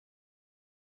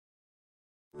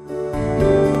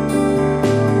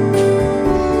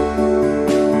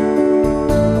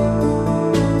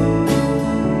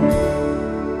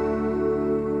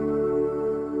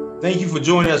Thank you for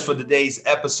joining us for today's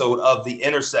episode of The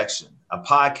Intersection, a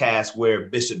podcast where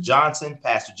Bishop Johnson,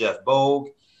 Pastor Jeff Bogue,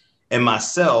 and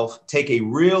myself take a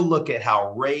real look at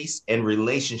how race and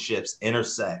relationships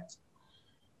intersect.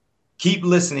 Keep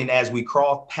listening as we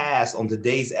cross paths on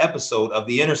today's episode of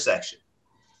The Intersection.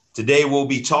 Today, we'll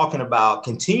be talking about,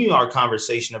 continuing our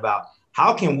conversation about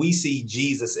how can we see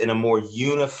Jesus in a more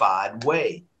unified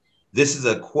way? This is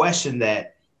a question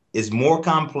that is more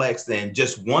complex than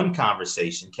just one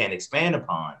conversation can expand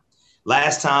upon.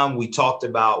 Last time we talked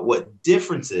about what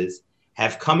differences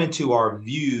have come into our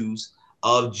views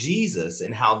of Jesus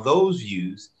and how those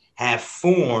views have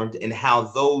formed and how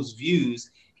those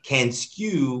views can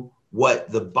skew what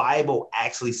the Bible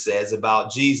actually says about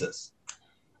Jesus.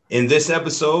 In this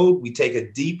episode, we take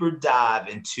a deeper dive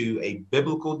into a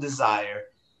biblical desire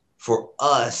for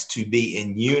us to be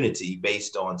in unity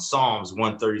based on Psalms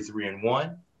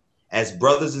 133:1. As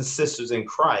brothers and sisters in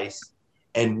Christ,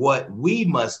 and what we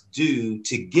must do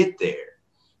to get there.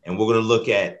 And we're going to look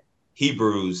at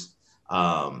Hebrews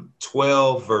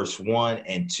 12, verse 1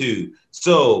 and 2.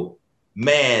 So,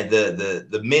 man,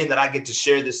 the men that I get to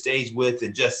share this stage with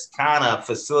and just kind of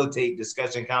facilitate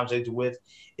discussion conversation with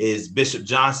is Bishop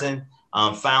Johnson,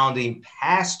 founding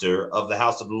pastor of the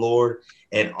House of the Lord,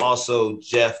 and also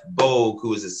Jeff Bogue,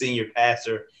 who is a senior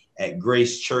pastor at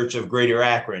Grace Church of Greater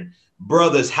Akron.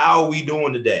 Brothers, how are we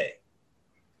doing today?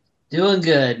 Doing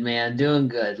good, man. Doing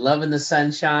good. Loving the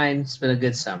sunshine. It's been a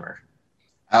good summer.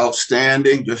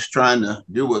 Outstanding. Just trying to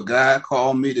do what God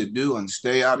called me to do and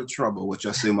stay out of trouble, which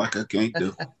I seem like I can't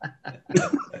do.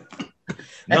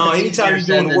 No, anytime you're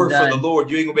doing the work for the Lord,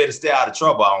 you ain't gonna be able to stay out of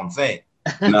trouble, I don't think.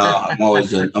 No, I'm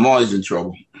always in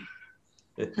trouble.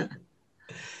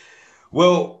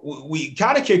 Well, we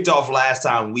kind of kicked off last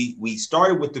time. We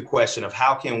started with the question of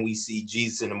how can we see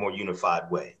Jesus in a more unified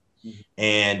way? Mm-hmm.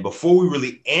 And before we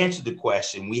really answered the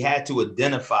question, we had to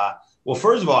identify, well,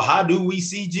 first of all, how do we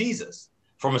see Jesus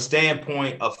from a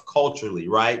standpoint of culturally,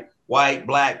 right? White,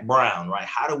 black, brown, right?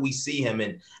 How do we see him?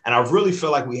 And I really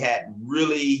feel like we had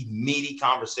really meaty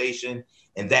conversation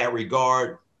in that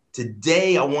regard.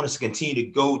 Today, I want us to continue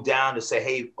to go down to say,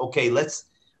 hey, okay, let's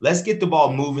get the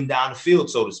ball moving down the field,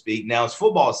 so to speak. Now it's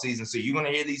football season, so you're going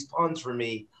to hear these puns from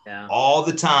me all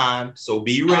the time. So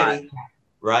be ready,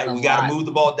 right? We got to move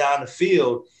the ball down the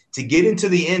field to get into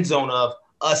the end zone of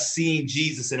us seeing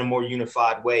Jesus in a more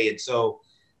unified way. And so,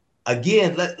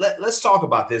 again, let's talk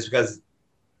about this, because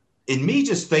in me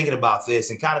just thinking about this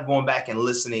and kind of going back and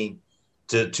listening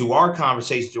to our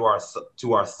conversation,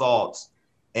 to our thoughts,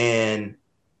 and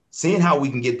seeing how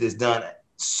we can get this done,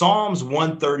 Psalms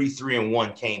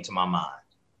 133:1 came to my mind,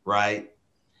 right?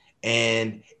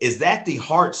 And is that the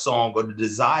heart song or the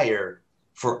desire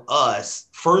for us,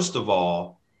 first of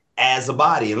all, as a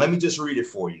body? And let me just read it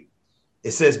for you.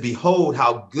 It says, "Behold,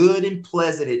 how good and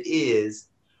pleasant it is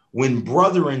when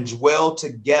brethren dwell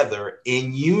together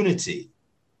in unity."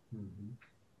 Mm-hmm.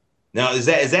 Now, is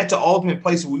that the ultimate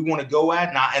place we want to go at?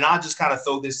 And I'll just kind of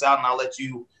throw this out, and I'll let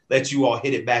you all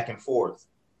hit it back and forth.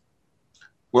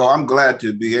 Well, I'm glad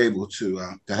to be able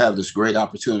to have this great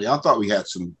opportunity. I thought we had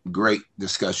some great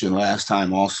discussion last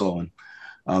time also,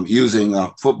 and using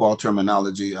football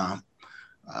terminology.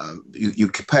 You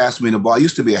passed me the ball. I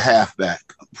used to be a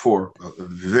halfback for a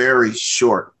very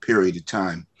short period of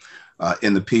time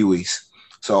in the Pee-wees.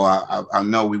 So I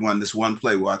know we won this one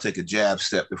play where I take a jab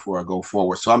step before I go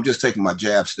forward. So I'm just taking my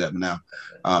jab step now,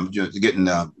 just getting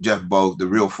Jeff Bogue, the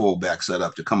real fullback, set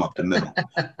up to come up the middle.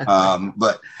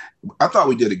 But I thought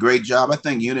we did a great job. I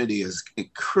think unity is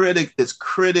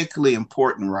critically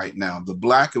important right now. The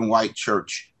black and white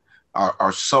church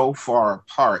are so far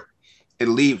apart. It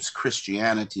leaves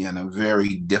Christianity in a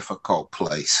very difficult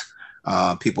place.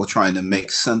 People trying to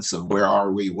make sense of where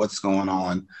are we, what's going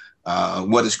on,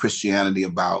 what is Christianity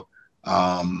about.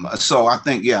 So I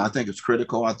think it's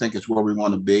critical. I think it's where we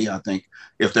want to be. I think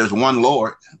if there's one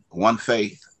Lord, one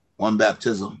faith, one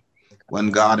baptism, one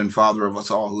God and Father of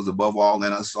us all, who's above all,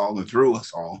 in us all, and through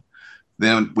us all,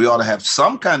 then we ought to have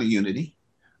some kind of unity.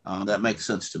 That makes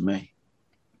sense to me.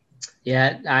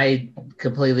 Yeah, I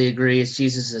completely agree. It's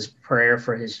Jesus's prayer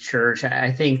for his church.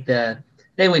 I think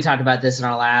we talked about this in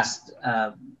our last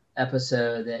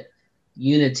episode, that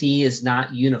unity is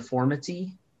not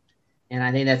uniformity. And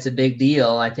I think that's a big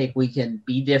deal. I think we can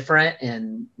be different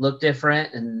and look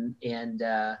different and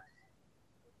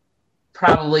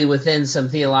probably within some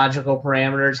theological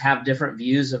parameters have different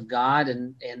views of God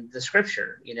and the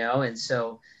scripture, and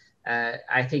so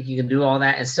I think you can do all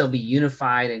that and still be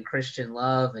unified in Christian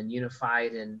love and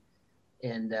unified in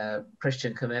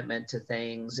Christian commitment to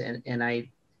things.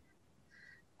 And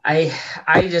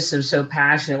I just am so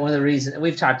passionate. One of the reasons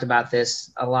we've talked about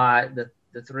this a lot, the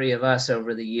three of us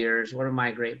over the years, one of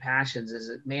my great passions is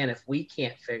that, man, if we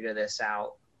can't figure this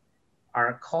out,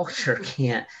 our culture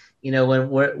can't.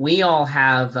 When we all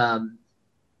have,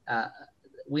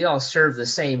 we all serve the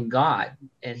same God,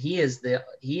 and He is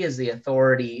the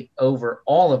authority over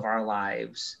all of our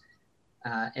lives.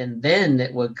 And then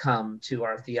it would come to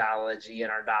our theology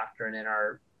and our doctrine and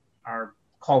our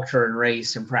culture and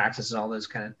race and practice and all those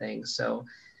kind of things. So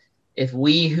if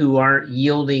we who aren't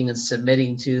yielding and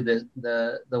submitting to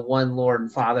the one Lord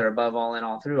and Father above all and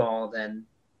all through all, then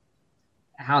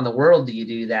how in the world do you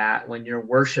do that when you're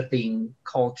worshiping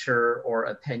culture or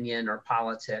opinion or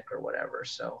politic or whatever?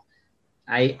 So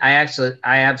I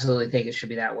absolutely think it should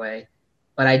be that way,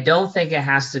 but I don't think it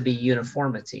has to be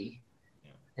uniformity.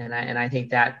 And I think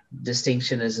that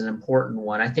distinction is an important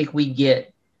one. I think we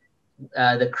get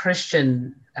the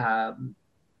Christian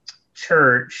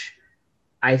church,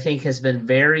 I think, has been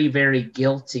very, very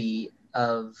guilty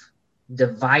of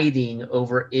dividing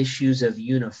over issues of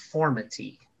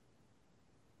uniformity.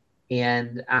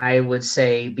 And I would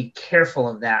say be careful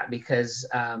of that, because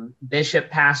Bishop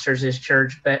pastors his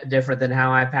church different than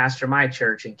how I pastor my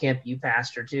church, and Kemp, you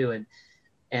pastor too.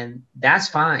 And that's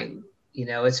fine.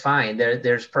 It's fine.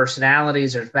 There's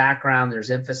personalities, there's background,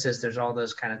 there's emphasis, there's all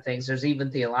those kind of things. There's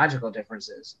even theological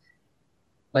differences.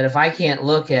 But if I can't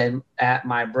look at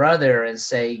my brother and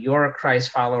say, you're a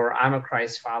Christ follower, I'm a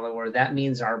Christ follower, that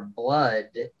means our blood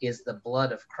is the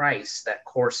blood of Christ that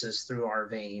courses through our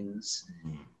veins.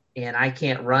 Mm-hmm. And I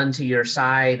can't run to your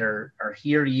side or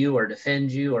hear you or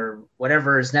defend you or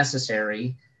whatever is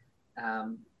necessary,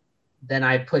 then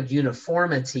I put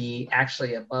uniformity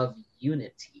actually above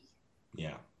unity.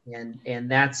 Yeah. And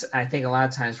that's, I think, a lot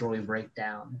of times where we break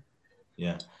down.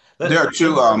 Yeah. There are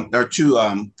two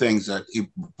things that he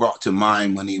brought to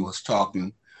mind when he was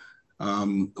talking.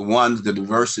 One's the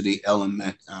diversity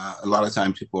element. A lot of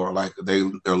times people are like,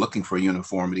 they're looking for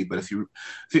uniformity, but if you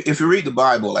read the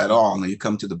Bible at all and you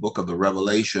come to the book of the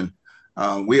Revelation,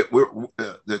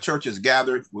 the church is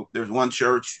gathered. There's one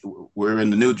church. We're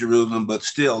in the New Jerusalem, but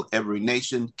still every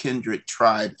nation, kindred,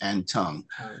 tribe, and tongue.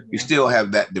 You still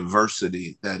have that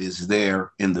diversity that is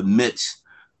there in the midst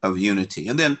of unity.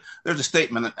 And then there's a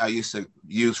statement that I used to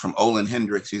use from Olin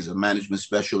Hendricks. He's a management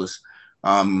specialist.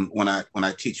 When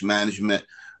I teach management,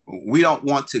 we don't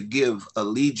want to give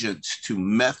allegiance to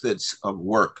methods of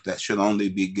work that should only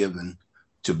be given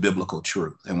to biblical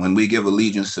truth. And when we give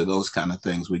allegiance to those kind of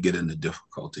things, we get into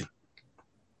difficulty.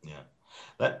 Yeah.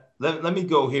 Let me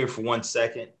go here for 1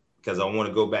 second, because I want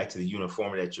to go back to the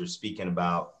uniformity that you're speaking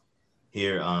about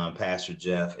here, Pastor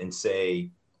Jeff, and say,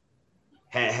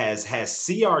 has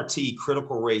CRT,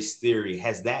 critical race theory,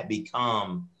 has that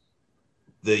become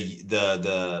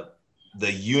the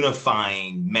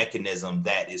unifying mechanism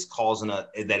that is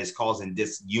causing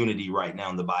disunity right now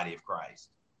in the body of Christ?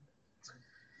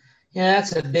 Yeah,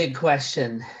 that's a big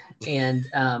question. And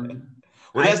well,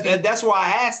 that's why I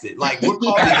asked it. Like, we're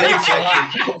called the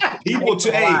intersection.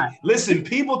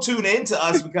 People tune into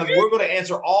us because we're going to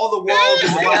answer all the world's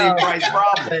and the body of Christ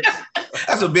problems.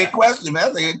 That's a big question,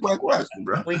 man. That's a good question,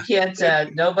 bro. We can't,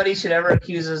 nobody should ever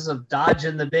accuse us of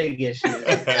dodging the big issue.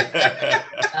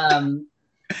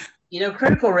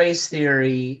 Critical race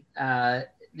theory,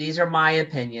 these are my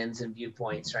opinions and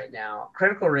viewpoints right now.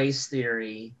 Critical race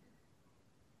theory,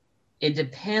 it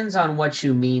depends on what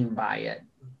you mean by it.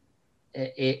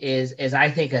 It is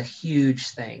I think, a huge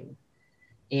thing.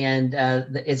 And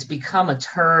it's become a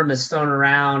term that's thrown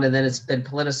around, and then it's been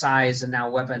politicized and now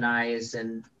weaponized,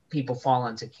 and people fall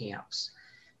into camps.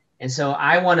 And so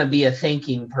I want to be a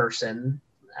thinking person,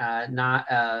 not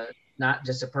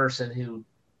just a person who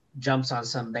jumps on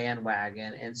some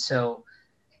bandwagon. And so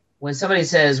when somebody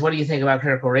says, what do you think about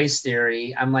critical race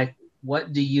theory? I'm like,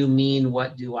 what do you mean?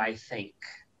 What do I think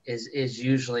is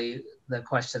usually the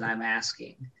question I'm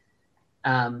asking.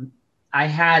 I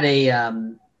had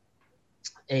a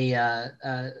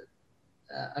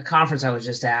conference I was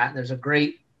just at. There's a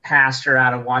great pastor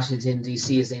out of Washington,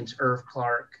 D.C. His name's Irv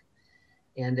Clark.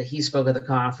 And he spoke at the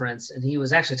conference, and he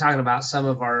was actually talking about some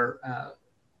of our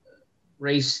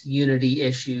race unity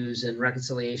issues and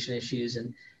reconciliation issues.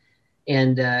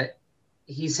 And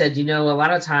he said, a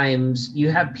lot of times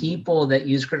you have people that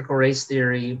use critical race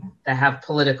theory that have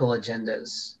political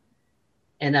agendas.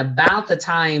 And about the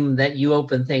time that you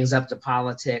open things up to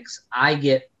politics, I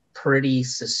get pretty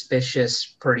suspicious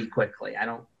pretty quickly. I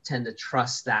don't tend to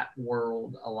trust that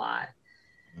world a lot.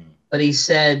 But he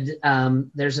said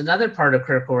there's another part of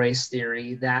critical race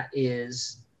theory that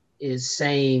is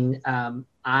saying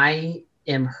I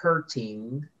am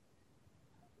hurting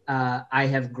I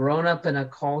have grown up in a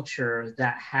culture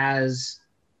that has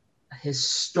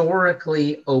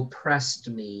historically oppressed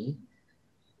me,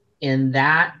 and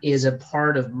that is a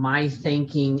part of my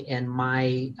thinking and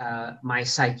my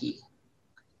psyche.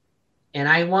 And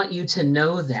I want you to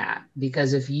know that,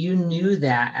 because if you knew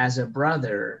that as a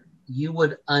brother, you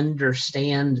would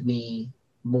understand me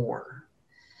more.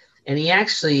 And he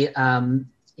actually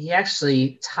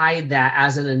tied that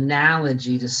as an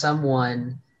analogy to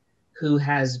someone who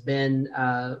has been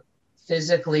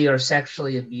physically or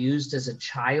sexually abused as a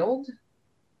child,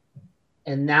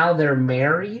 and now they're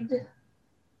married.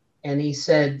 And he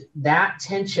said that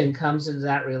tension comes into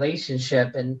that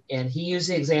relationship. And he used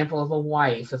the example of a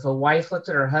wife. If a wife looked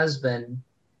at her husband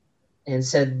and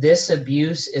said, this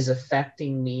abuse is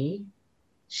affecting me,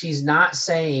 she's not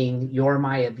saying you're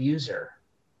my abuser.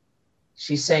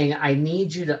 She's saying, I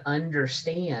need you to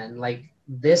understand, like,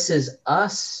 this is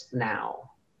us now.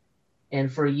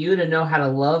 And for you to know how to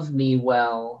love me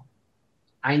well,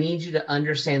 I need you to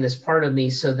understand this part of me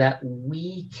so that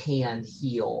we can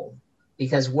heal,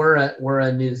 because we're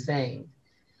a new thing.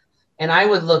 And I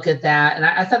would look at that, and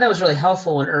I thought that was really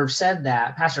helpful when Irv said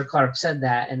that, Pastor Clark said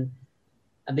that, and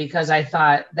because I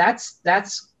thought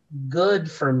that's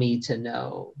good for me to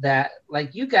know that,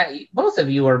 like, both of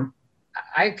you are,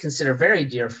 I consider, very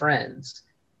dear friends.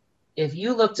 If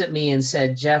you looked at me and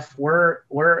said, Jeff,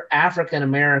 we're African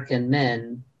American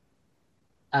men,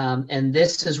 and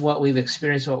this is what we've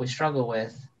experienced, what we struggle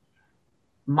with,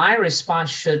 my response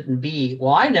shouldn't be,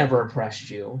 well, I never oppressed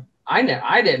you. I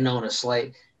didn't own a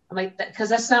slave. I'm like, because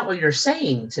that's not what you're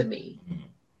saying to me.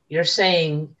 You're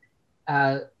saying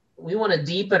we want to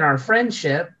deepen our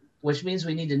friendship, which means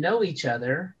we need to know each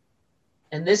other.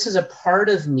 And this is a part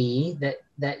of me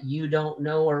that you don't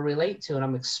know or relate to, and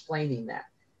I'm explaining that.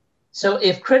 So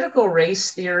if critical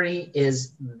race theory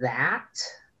is that,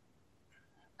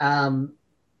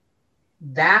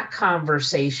 that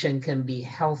conversation can be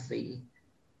healthy.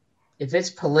 If it's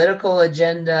political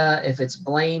agenda, if it's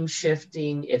blame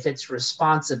shifting, if it's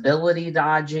responsibility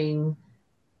dodging,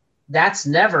 that's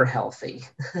never healthy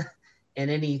in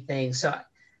anything. So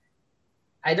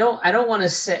I don't want to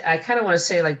say, I kind of want to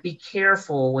say, like, be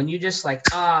careful when you just like,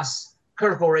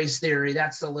 critical race theory,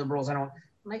 that's the liberals. I'm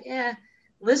like,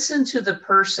 listen to the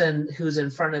person who's in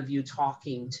front of you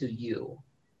talking to you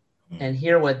and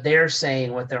hear what they're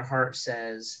saying, what their heart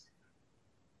says.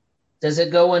 Does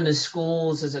it go into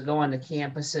schools? Does it go into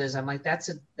campuses? I'm like, that's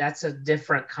a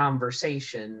different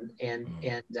conversation. And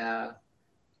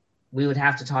we would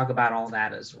have to talk about all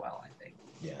that as well, I think.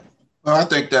 Yeah. Well, I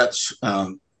think that's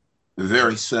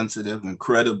very sensitive,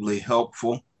 incredibly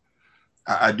helpful.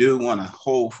 I do want to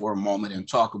hold for a moment and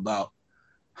talk about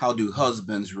how do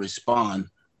husbands respond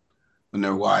when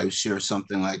their wives share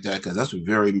something like that, because that's a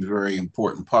very, very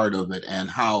important part of it, and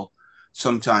how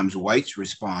sometimes whites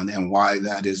respond and why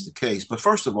that is the case. But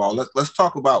first of all, let's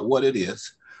talk about what it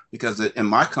is, because in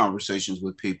my conversations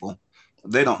with people,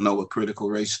 they don't know what critical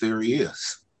race theory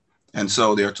is. And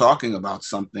so they're talking about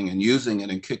something and using it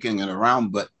and kicking it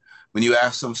around. But when you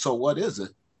ask them, so what is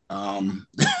it?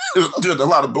 There's a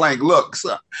lot of blank looks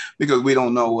because we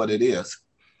don't know what it is.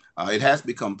 It has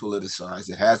become politicized.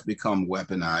 It has become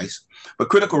weaponized. But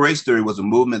critical race theory was a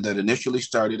movement that initially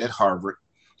started at Harvard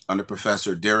under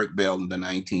Professor Derek Bell in the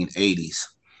 1980s.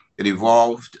 It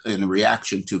evolved in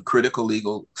reaction to critical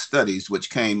legal studies,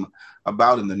 which came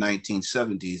about in the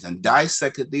 1970s and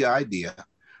dissected the idea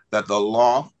that the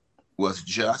law was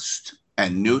just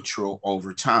and neutral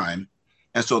over time.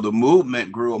 And so the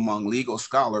movement grew among legal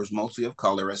scholars, mostly of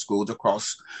color, at schools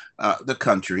across the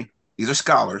country. These are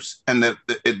scholars, and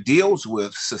it deals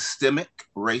with systemic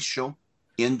racial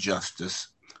injustice,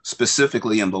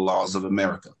 specifically in the laws of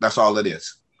America. That's all it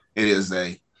is. It is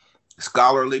a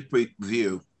scholarly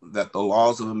view that the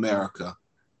laws of America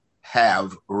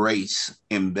have race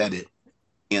embedded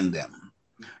in them.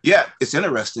 Yet, it's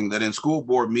interesting that in school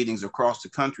board meetings across the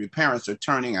country, parents are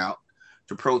turning out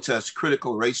to protest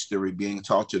critical race theory being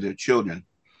taught to their children.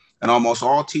 And almost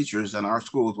all teachers in our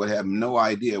schools would have no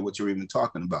idea what you're even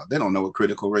talking about. They don't know what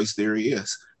critical race theory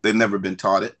is. They've never been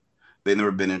taught it. They've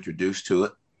never been introduced to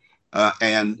it.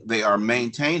 And they are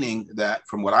maintaining that,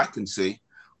 from what I can see,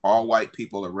 all white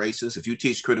people are racist. If you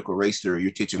teach critical race theory,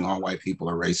 you're teaching all white people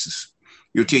are racist.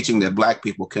 You're teaching that Black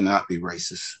people cannot be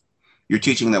racist. You're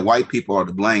teaching that white people are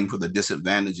to blame for the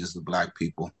disadvantages of Black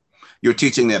people. You're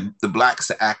teaching that the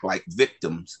Blacks act like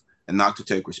victims and not to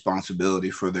take responsibility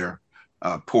for their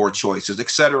poor choices, et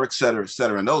cetera, et cetera, et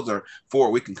cetera. And those are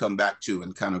four we can come back to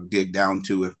and kind of dig down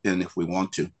to if we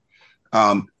want to.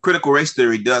 Critical race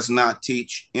theory does not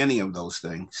teach any of those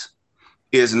things.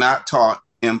 It is not taught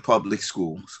in public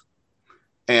schools.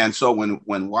 And so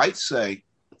when whites say,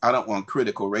 I don't want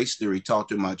critical race theory taught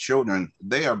to my children,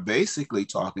 they are basically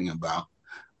talking about,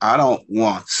 I don't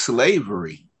want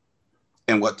slavery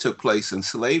and what took place in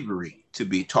slavery to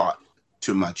be taught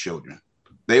to my children.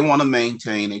 They want to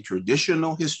maintain a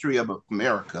traditional history of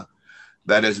America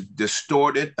that has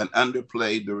distorted and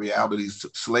underplayed the realities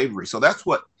of slavery. So that's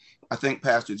what I think,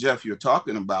 Pastor Jeff, you're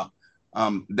talking about.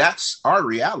 That's our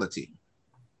reality.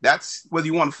 That's whether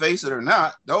you want to face it or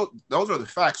not. Those are the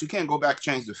facts. You can't go back,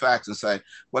 change the facts and say,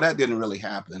 well, that didn't really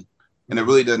happen. And it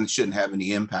really shouldn't have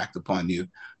any impact upon you.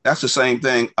 That's the same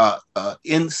thing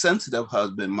insensitive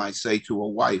husband might say to a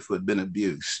wife who had been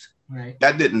abused. Right.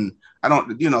 Don't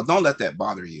let that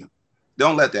bother you.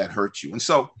 Don't let that hurt you. And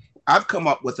so I've come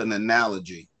up with an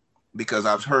analogy because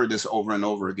I've heard this over and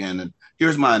over again. And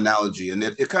here's my analogy. And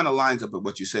it kind of lines up with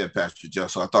what you said, Pastor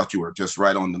Jeff. So I thought you were just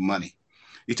right on the money.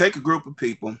 You take a group of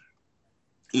people,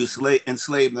 you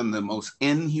enslave them in the most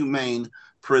inhumane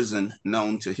prison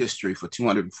known to history for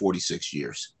 246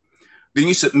 years. Then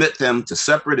you submit them to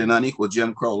separate and unequal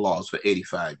Jim Crow laws for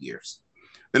 85 years.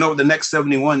 Then over the next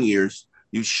 71 years,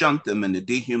 you shunt them into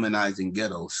dehumanizing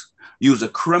ghettos, use a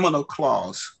criminal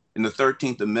clause in the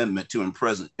 13th Amendment to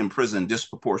imprison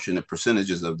disproportionate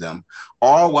percentages of them,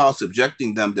 all while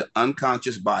subjecting them to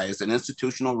unconscious bias and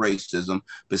institutional racism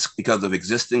because of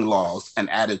existing laws and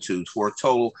attitudes for a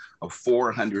total of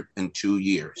 402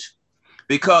 years.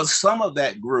 Because some of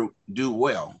that group do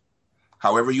well,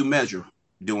 however you measure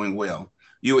doing well,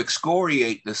 you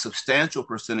excoriate the substantial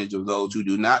percentage of those who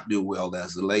do not do well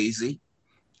as lazy,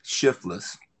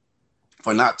 shiftless,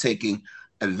 for not taking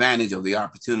advantage of the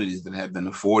opportunities that have been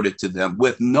afforded to them,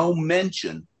 with no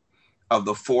mention of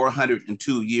the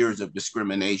 402 years of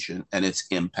discrimination and its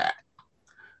impact.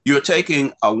 You're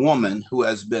taking a woman who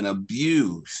has been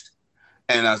abused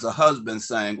and as a husband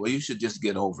saying, well, you should just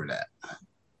get over that.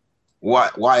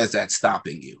 Why is that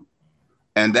stopping you?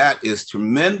 And that is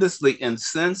tremendously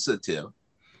insensitive.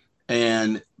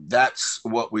 And that's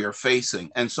what we are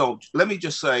facing. And so let me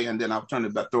just say, and then I'll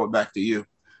throw it back to you.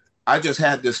 I just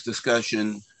had this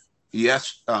discussion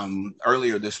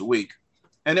earlier this week,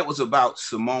 and it was about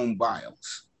Simone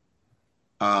Biles,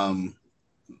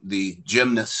 the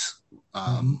gymnast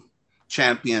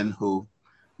champion who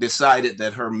decided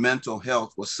that her mental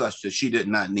health was such that she did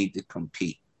not need to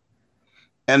compete.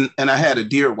 And I had a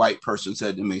dear white person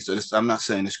said to me, so I'm not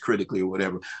saying this critically or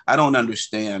whatever, I don't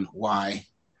understand why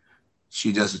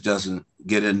she just doesn't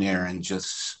get in there and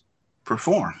just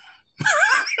perform.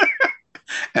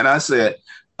 And I said,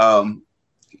 do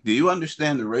you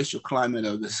understand the racial climate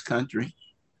of this country?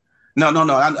 No,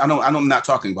 I'm not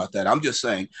talking about that. I'm just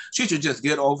saying she should just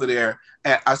get over there.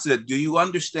 And I said, do you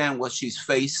understand what she's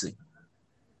facing?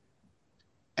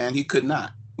 And he could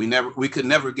not. We could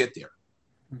never get there.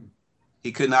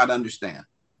 He could not understand.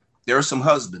 There are some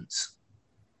husbands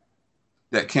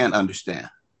that can't understand.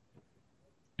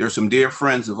 There are some dear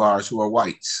friends of ours who are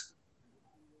whites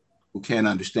who can't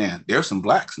understand. There are some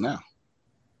blacks now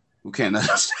who can't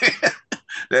understand.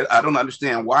 That I don't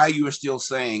understand why you are still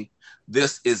saying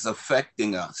this is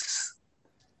affecting us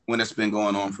when it's been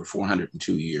going on for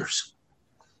 402 years.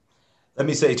 Let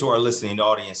me say to our listening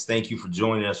audience, thank you for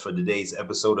joining us for today's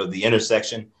episode of The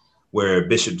Intersection, where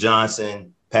Bishop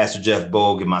Johnson, Pastor Jeff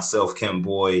Bogue, and myself, Kim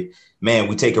Boyd, man,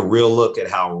 we take a real look at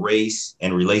how race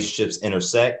and relationships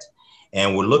intersect.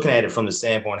 And we're looking at it from the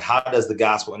standpoint, how does the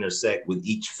gospel intersect with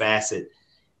each facet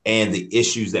and the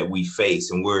issues that we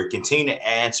face? And we're continuing to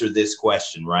answer this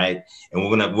question, right? And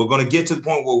we're gonna get to the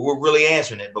point where we're really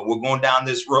answering it, but we're going down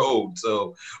this road.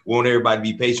 So we want everybody to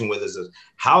be patient with us.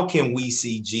 How can we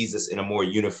see Jesus in a more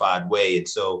unified way? And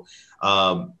so,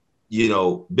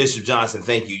 Bishop Johnson,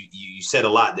 thank you. You said a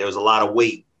lot. There was a lot of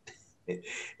weight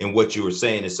in what you were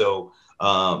saying. And so,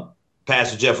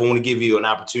 Pastor Jeff, I want to give you an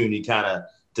opportunity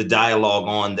to dialogue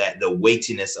on that, the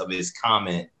weightiness of his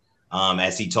comment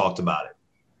as he talked about it.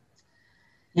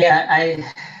 Yeah,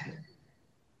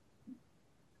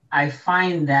 I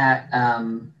find that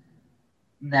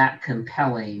that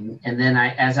compelling. And then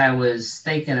as I was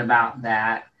thinking about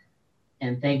that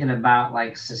and thinking about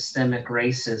like systemic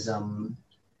racism,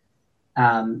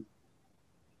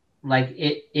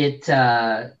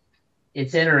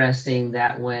 it's interesting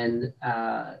that when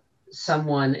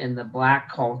someone in the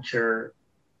Black culture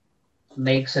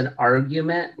makes an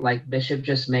argument like Bishop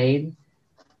just made,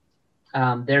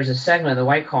 there's a segment of the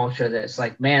white culture that's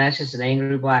like, man, that's just an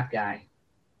angry Black guy.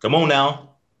 Come on now,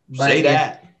 say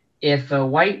that. If a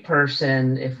white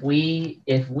person, if we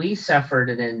suffered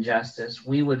an injustice,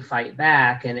 we would fight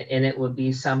back, and it would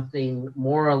be something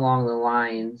more along the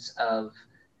lines of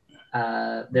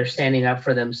they're standing up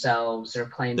for themselves, they're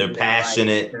claiming they're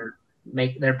passionate.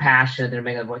 they're passionate, they're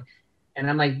making a voice. And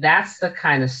I'm like, that's the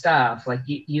kind of stuff, like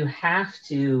you have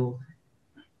to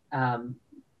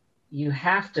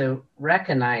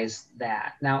recognize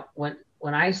that. Now, when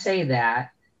I say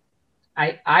that,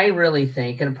 I really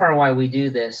think, and part of why we do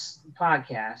this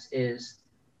podcast is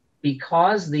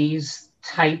because these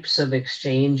types of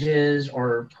exchanges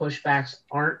or pushbacks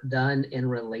aren't done in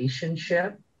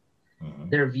relationship,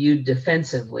 they're viewed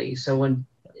defensively. So when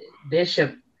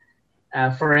Bishop,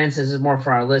 for instance, is more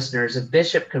for our listeners, if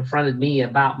Bishop confronted me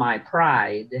about my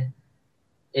pride,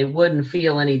 it wouldn't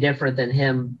feel any different than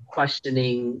him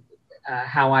questioning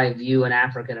how I view an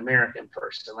African American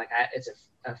person. Like it's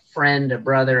a friend, a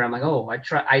brother. I'm like, oh,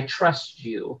 I trust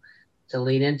you to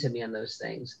lean into me on those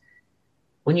things.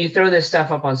 When you throw this stuff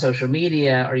up on social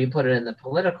media or you put it in the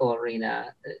political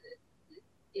arena,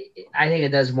 I think it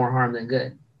does more harm than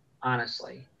good,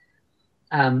 honestly.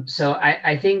 So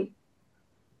I think,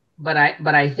 but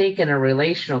I think in a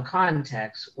relational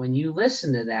context, when you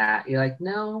listen to that, you're like,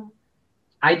 no,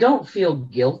 I don't feel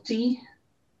guilty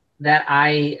that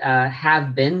I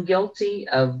have been guilty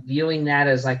of viewing that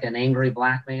as like an angry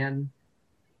black man.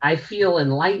 I feel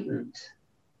enlightened.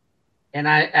 And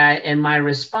and my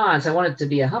response, I want it to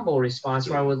be a humble response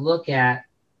where I would look at,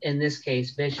 in this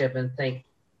case, Bishop, and think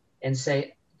and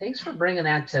say, thanks for bringing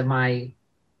that to my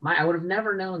I would have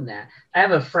never known that. I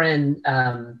have a friend,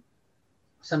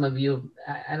 some of you,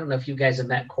 I don't know if you guys have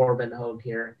met Corbin Hogue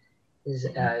here. He's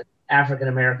an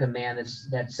African-American man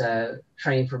that's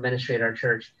trained for ministry at our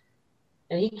church.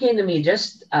 And he came to me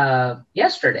just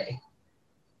yesterday.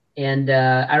 And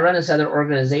I run this other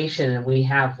organization, and we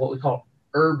have what we call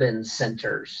urban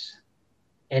centers.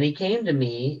 And he came to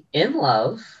me in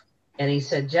love, and he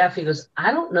said, Jeff, he goes,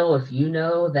 I don't know if you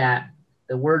know that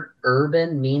the word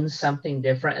urban means something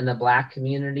different in the black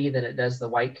community than it does the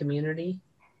white community.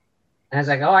 And I was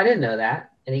like, oh, I didn't know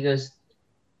that. And he goes,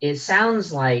 it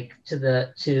sounds like to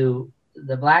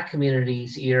the black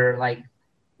community's ear, like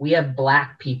we have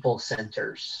black people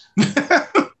centers.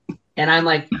 And I'm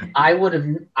like, I would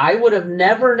have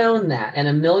never known that in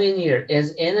a million years,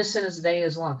 as innocent as the day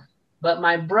is long. But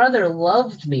my brother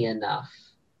loved me enough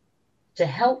to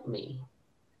help me.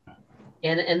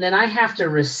 And then I have to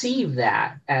receive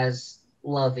that as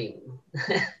loving,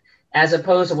 as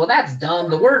opposed to, well, that's dumb.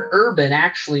 The word urban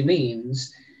actually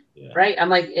means, right? I'm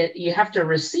like, you have to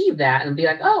receive that and be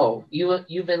like, oh,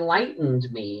 you've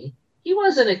enlightened me. He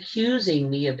wasn't accusing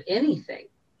me of anything.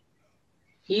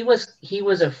 He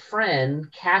was a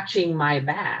friend catching my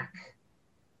back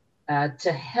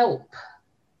to help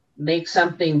make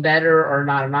something better or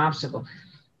not an obstacle.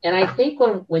 And I think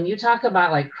when you talk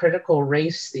about like critical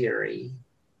race theory,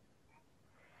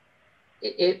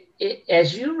 it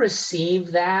as you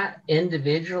receive that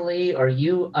individually, or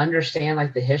you understand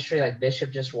like the history, like Bishop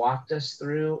just walked us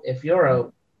through, if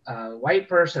you're a white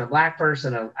person, a black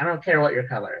person, I don't care what your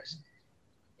color is,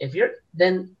 if you're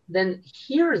then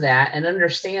hear that and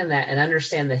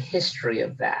understand the history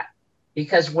of that,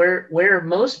 because where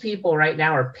most people right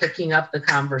now are picking up the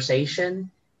conversation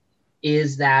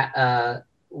is that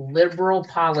liberal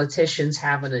politicians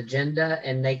have an agenda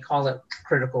and they call it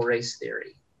critical race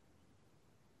theory.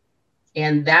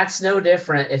 And that's no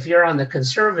different if you're on the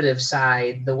conservative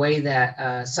side, the way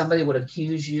that somebody would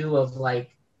accuse you of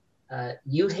like,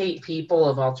 you hate people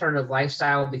of alternative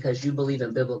lifestyle because you believe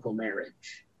in biblical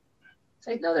marriage. It's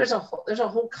like, no, there's a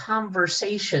whole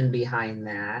conversation behind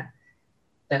that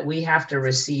we have to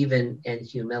receive in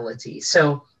humility.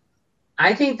 So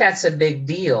I think that's a big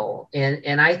deal.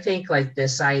 And I think like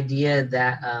this idea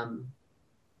that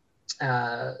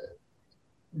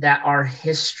that our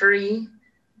history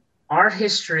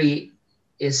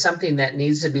is something that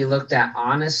needs to be looked at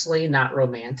honestly, not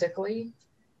romantically.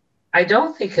 I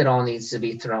don't think it all needs to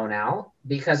be thrown out,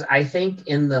 because I think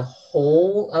in the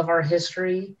whole of our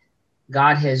history,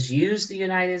 God has used the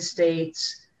United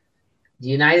States. The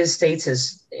United States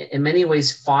has in many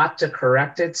ways fought to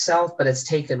correct itself, but it's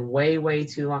taken way, way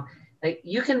too long. Like,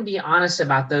 you can be honest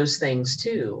about those things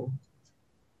too.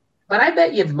 But I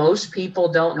bet you most people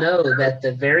don't know that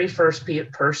the very first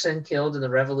person killed in the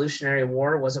Revolutionary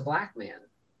War was a black man.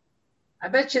 I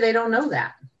bet you they don't know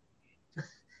that.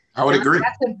 I would agree.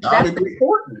 That's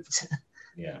important.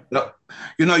 Yeah. No,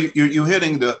 you're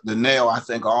hitting the nail, I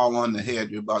think, all on the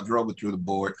head. You about drove it through the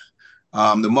board.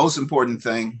 The most important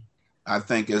thing, I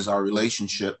think, is our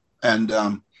relationship.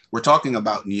 And we're talking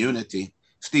about unity.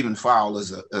 Stephen Fowle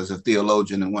is a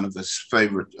theologian, and one of his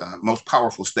favorite, most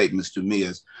powerful statements to me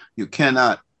is, you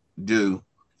cannot do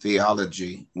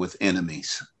theology with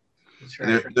enemies. That's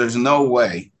right. There's no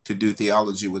way to do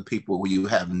theology with people who you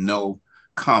have no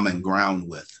common ground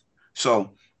with.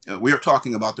 So we are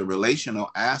talking about the relational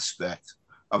aspect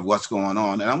of what's going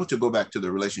on. And I want to go back to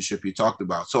the relationship you talked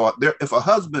about. So if a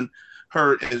husband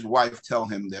heard his wife tell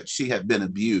him that she had been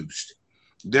abused,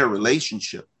 their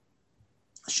relationship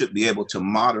should be able to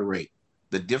moderate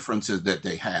the differences that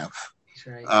they have.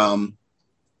 That's right.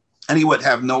 And he would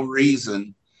have no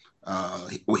reason,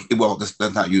 let's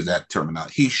not use that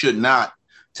terminology. He should not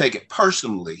take it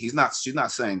personally. She's not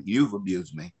saying you've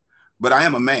abused me, but I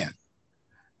am a man.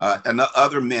 And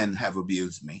other men have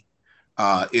abused me.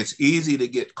 It's easy to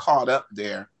get caught up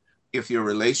there if your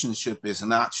relationship is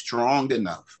not strong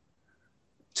enough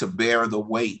to bear the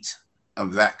weight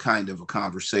of that kind of a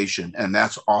conversation. And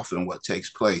that's often what takes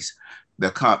place.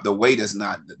 The weight is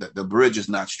not, the bridge is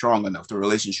not strong enough. The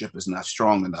relationship is not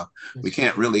strong enough. We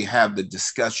can't really have the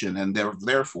discussion. And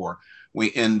therefore,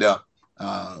 we end up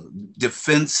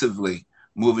defensively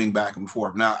moving back and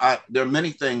forth. Now, there are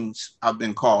many things I've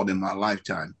been called in my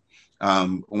lifetime.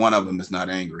 One of them is not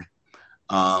angry,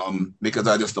 because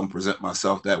I just don't present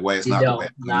myself that way. It's not the way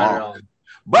I'm on.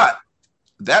 But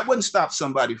that wouldn't stop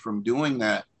somebody from doing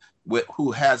that who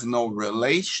has no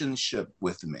relationship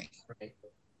with me. Right.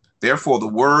 Therefore, the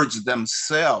words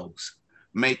themselves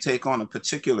may take on a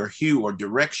particular hue or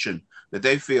direction that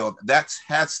they feel that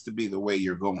has to be the way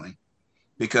you're going,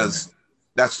 because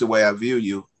that's the way I view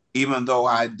you, even though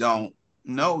I don't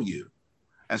know you.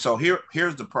 And so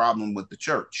here's the problem with the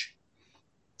church.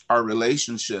 Our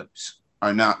relationships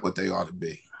are not what they ought to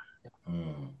be.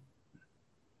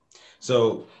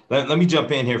 So let me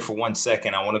jump in here for 1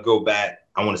 second. I want to go back.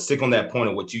 I want to stick on that point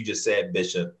of what you just said,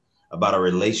 Bishop, about our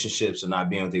relationships and not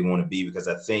being what they want to be, because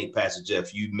I think, Pastor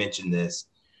Jeff, you mentioned this.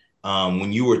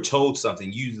 When you were told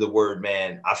something, you used the word,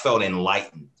 man, I felt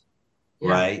enlightened,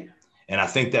 right? And I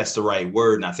think that's the right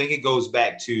word. And I think it goes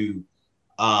back to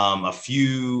a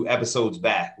few episodes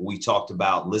back. We talked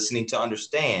about listening to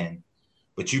understand,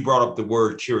 but you brought up the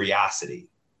word curiosity,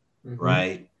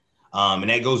 right? And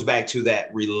that goes back to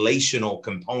that relational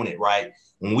component, right?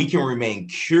 When we can remain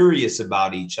curious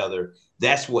about each other,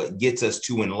 that's what gets us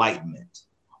to enlightenment,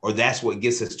 or that's what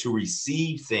gets us to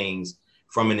receive things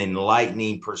from an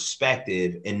enlightening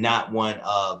perspective and not one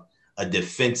of a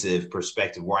defensive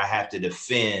perspective where I have to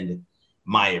defend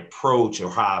my approach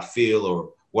or how I feel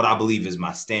or what I believe is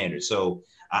my standard. So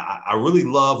I really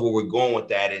love where we're going with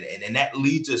that. And that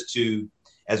leads us to,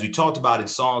 as we talked about in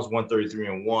Psalms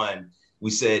 133:1,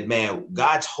 we said, man,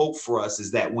 God's hope for us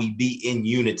is that we be in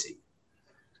unity,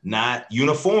 not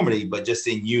uniformity, but just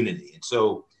in unity. And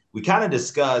so we kind of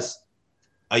discussed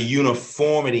a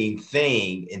uniformity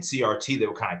thing in CRT that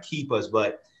will kind of keep us.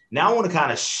 But now I want to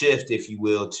kind of shift, if you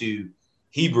will, to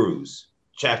Hebrews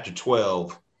chapter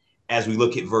 12, as we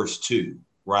look at verse 2,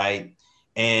 right?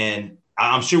 And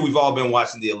I'm sure we've all been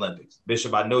watching the Olympics.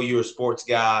 Bishop, I know you're a sports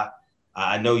guy.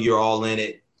 I know you're all in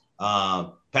it.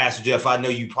 Pastor Jeff, I know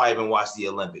you probably haven't watched the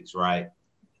Olympics, right?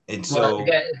 And so,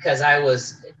 because I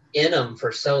was in them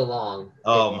for so long.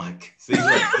 Oh my God! See,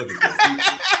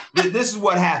 this is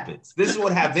what happens. This is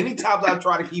what happens. Anytime I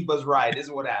try to keep us right, this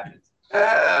is what happens.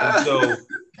 And so,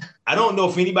 I don't know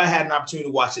if anybody had an opportunity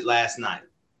to watch it last night,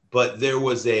 but there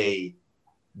was a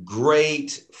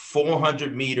great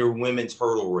 400-meter women's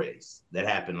hurdle race that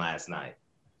happened last night,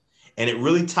 and it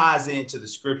really ties into the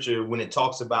scripture when it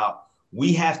talks about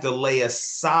we have to lay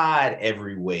aside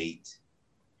every weight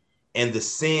and the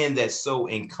sin that so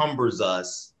encumbers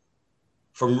us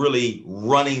from really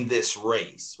running this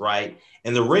race, right?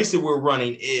 And the race that we're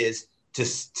running is to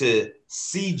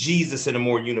see Jesus in a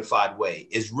more unified way,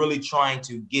 is really trying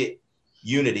to get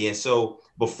unity. And so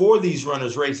before these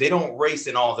runners race, they don't race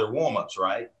in all their warm-ups,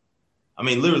 right? I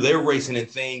mean, literally, they're racing in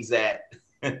things that,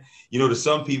 to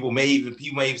some people may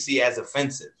even see as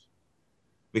offensive,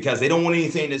 because they don't want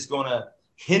anything that's going to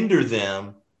hinder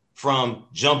them from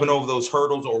jumping over those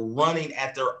hurdles or running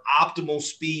at their optimal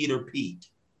speed or peak.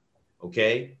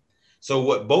 Okay. So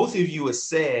what both of you have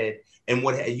said and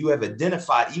what you have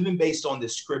identified, even based on the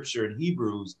scripture in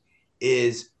Hebrews,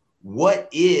 is what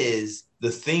is the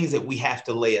things that we have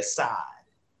to lay aside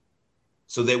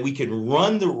so that we can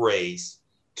run the race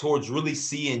towards really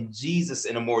seeing Jesus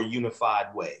in a more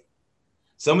unified way.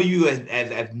 Some of you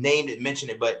have named it,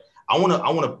 mentioned it, but I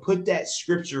want to put that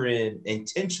scripture in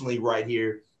intentionally right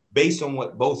here based on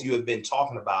what both of you have been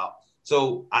talking about.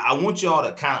 So I want y'all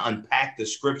to kind of unpack the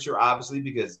scripture, obviously,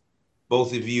 because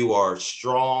both of you are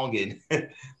strong and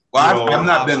well, I've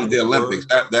not been to the Olympics.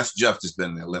 That's Jeff that's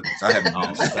been in the Olympics. I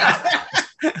haven't.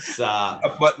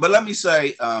 Stop. But let me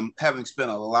say, having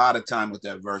spent a lot of time with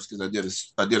that verse, because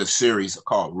I did a series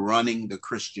called "Running the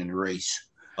Christian Race."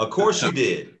 Of course you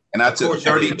did. And I took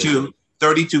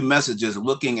 32 messages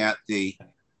looking at the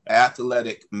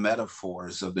athletic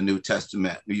metaphors of the New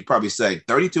Testament. You probably say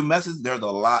 32 messages, there's a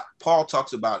lot. Paul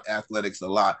talks about athletics a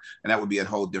lot, and that would be a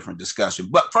whole different discussion.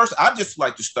 But first, I'd just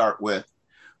like to start with,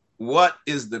 what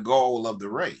is the goal of the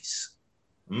race?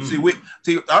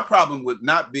 See, our problem would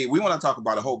not be, we want to talk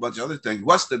about a whole bunch of other things.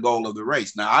 What's the goal of the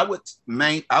race? Now, I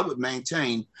would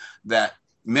maintain that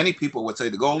many people would say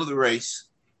the goal of the race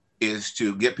is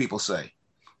to get people saved.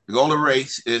 The goal of the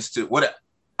race is to, what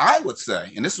I would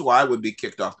say, and this is why I would be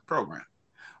kicked off the program,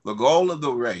 the goal of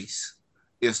the race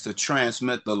is to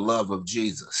transmit the love of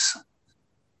Jesus.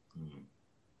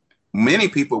 Many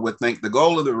people would think the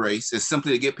goal of the race is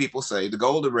simply to get people saved. The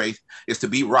goal of the race is to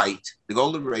be right. The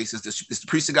goal of the race is to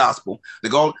preach the gospel.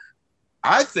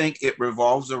 I think it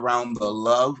revolves around the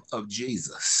love of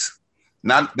Jesus.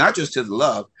 Not just his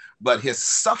love, but his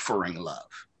suffering love,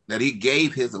 that he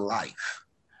gave his life.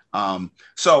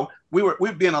 So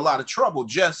we'd be in a lot of trouble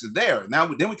just there.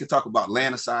 Then we could talk about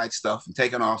laying aside stuff and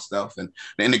taking off stuff. And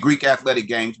in the Greek athletic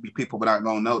games, people are not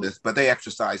going to know this, but they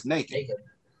exercise naked.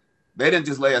 They didn't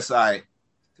just lay aside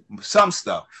some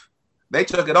stuff. They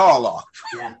took it all off.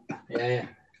 Yeah.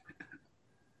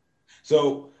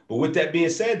 So, but with that being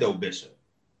said, though, Bishop,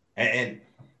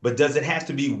 but does it have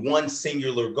to be one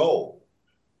singular goal,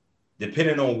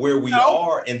 depending on where we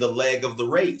are in the leg of the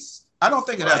race? I don't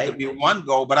think it has to be one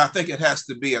goal, but I think it has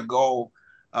to be a goal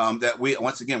that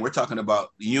once again, we're talking about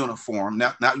uniform,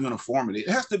 not uniformity. It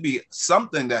has to be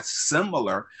something that's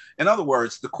similar. In other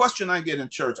words, the question I get in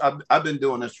church, I've been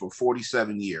doing this for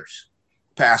 47 years,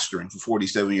 pastoring for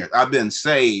 47 years. I've been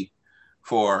saved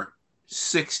for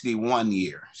 61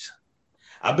 years.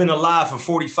 I've been alive for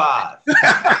 45.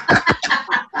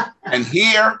 And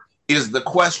here is the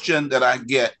question that I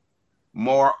get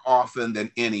more often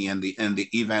than any in the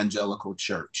evangelical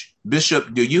church.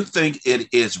 Bishop, do you think it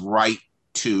is right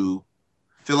to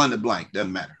fill in the blank?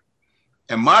 Doesn't matter.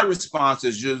 And my response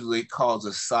is usually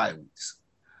causes silence.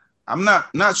 I'm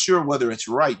not sure whether it's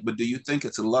right, but do you think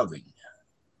it's loving?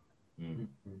 Mm-hmm.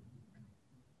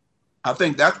 I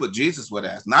think that's what Jesus would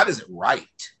ask. Not is it right,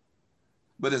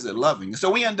 but is it loving?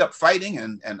 So we end up fighting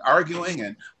and arguing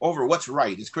and over what's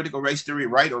right. Is critical race theory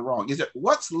right or wrong?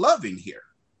 What's loving here?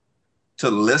 To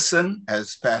listen,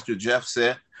 as Pastor Jeff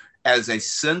said, as a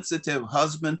sensitive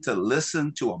husband, to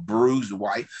listen to a bruised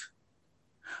wife,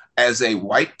 as a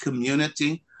white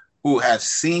community who have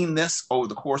seen this over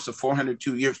the course of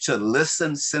 402 years, to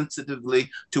listen sensitively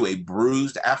to a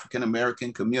bruised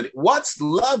African-American community. What's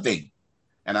loving?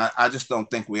 And I just don't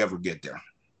think we ever get there.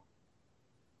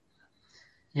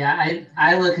 Yeah,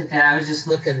 I look at that. I was just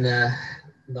looking the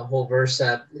whole verse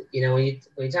up. You know, when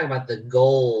you talk about the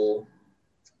goal,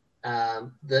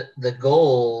 the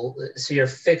goal, so you're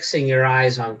fixing your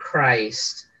eyes on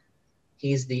Christ.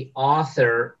 He's the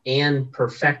author and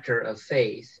perfecter of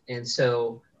faith. And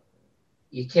so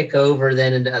you kick over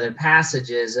then into other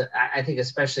passages, I think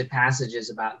especially passages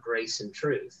about grace and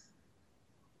truth.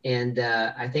 And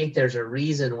I think there's a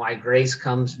reason why grace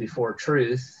comes before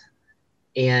truth.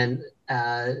 And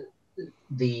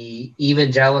the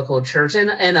evangelical church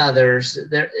and others,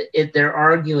 they're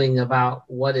arguing about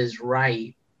what is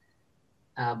right.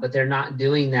 But they're not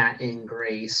doing that in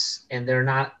grace, and they're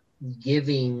not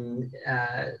giving,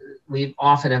 we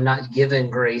often have not given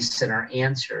grace in our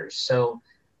answers. So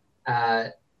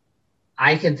I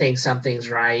can think something's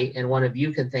right, and one of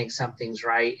you can think something's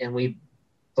right, and we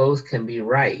both can be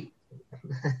right.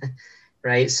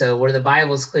 Right? So where the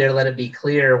Bible is clear, let it be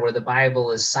clear. Where the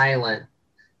Bible is silent,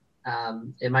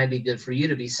 it might be good for you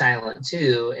to be silent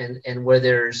too. And where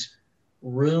there's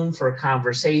room for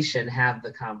conversation, have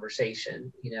the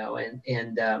conversation, you know, and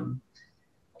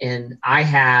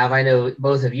I know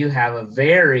both of you have a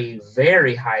very,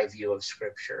 very high view of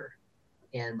Scripture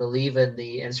and believe in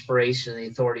the inspiration and the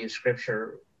authority of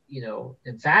Scripture, you know,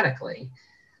 emphatically.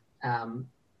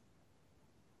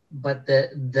 But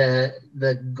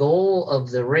the goal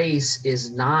of the race is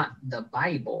not the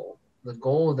Bible. The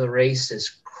goal of the race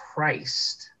is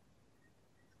Christ.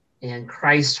 And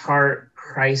Christ's heart,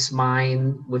 Christ's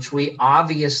mind, which we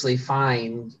obviously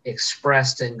find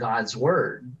expressed in God's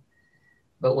word.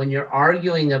 But when you're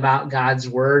arguing about God's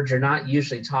word, you're not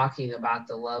usually talking about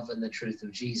the love and the truth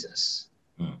of Jesus.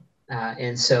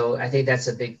 And so I think that's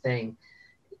a big thing.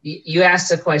 You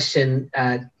asked a question,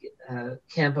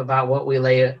 Kemp, about what we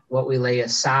lay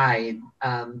aside.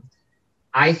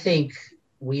 I think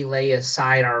we lay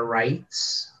aside our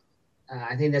rights.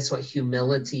 I think that's what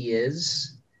humility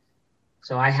is.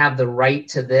 So I have the right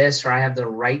to this, or I have the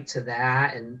right to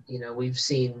that. And, you know, we've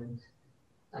seen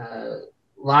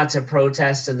lots of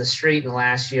protests in the street in the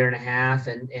last year and a half,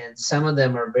 and some of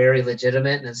them are very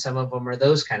legitimate, and some of them are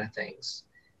those kind of things.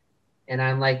 And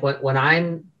I'm like, when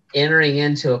I'm entering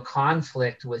into a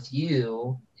conflict with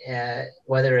you,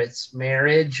 whether it's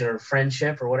marriage or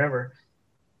friendship or whatever,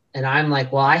 and I'm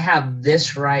like, well, I have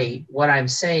this right. What I'm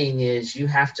saying is you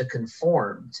have to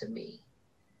conform to me.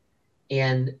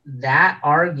 And that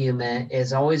argument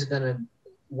is always going to,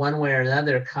 one way or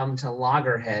another, come to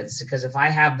loggerheads, because if I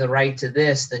have the right to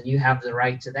this, then you have the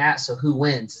right to that. So who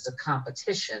wins? It's a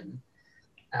competition,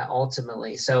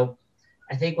 ultimately. So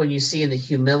I think when you see in the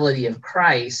humility of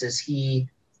Christ, is he,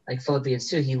 like Philippians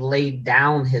 2, he laid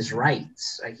down his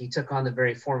rights. Like he took on the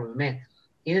very form of a man.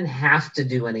 He didn't have to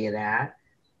do any of that,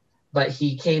 but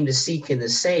he came to seek and to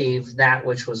save that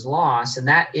which was lost. And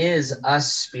that is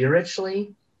us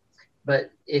spiritually.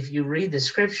 But if you read the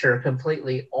scripture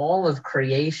completely, all of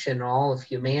creation, all of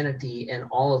humanity, and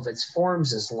all of its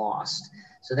forms is lost.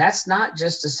 So that's not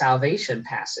just a salvation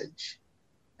passage.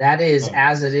 That is,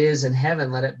 as it is in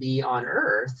heaven, let it be on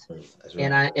earth.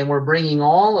 Right. And we're bringing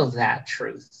all of that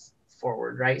truth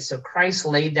forward, right? So Christ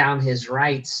laid down his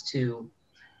rights to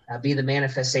be the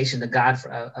manifestation of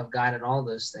God and all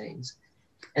those things.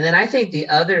 And then I think the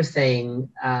other thing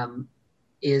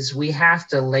is we have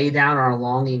to lay down our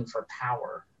longing for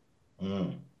power.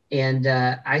 And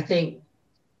I think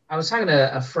I was talking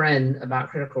to a friend about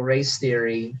critical race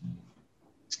theory,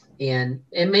 and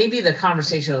maybe the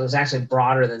conversation was actually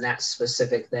broader than that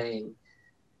specific thing.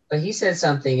 But he said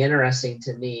something interesting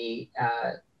to me.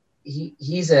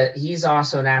 He's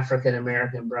also an African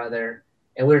American brother,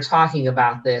 and we were talking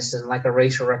about this and like a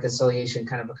racial reconciliation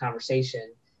kind of a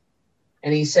conversation.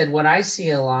 And he said, what I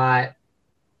see a lot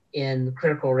in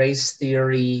critical race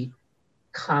theory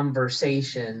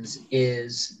conversations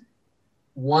is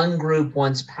one group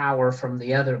wants power from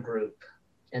the other group,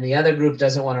 and the other group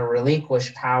doesn't want to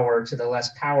relinquish power to the less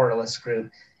powerless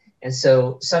group. And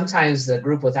so sometimes the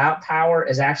group without power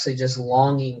is actually just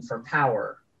longing for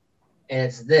power. And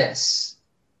it's this.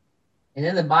 And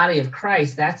in the body of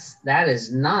Christ, that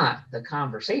is not the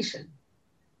conversation.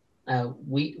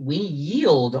 We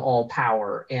yield all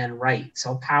power and rights.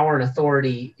 All power and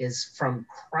authority is from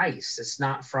Christ. It's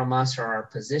not from us or our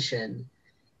position.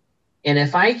 And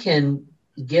if I can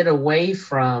get away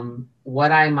from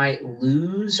what I might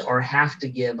lose or have to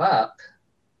give up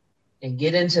and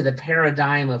get into the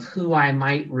paradigm of who I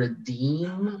might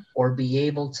redeem or be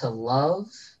able to love,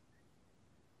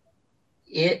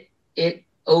 it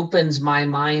opens my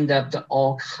mind up to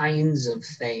all kinds of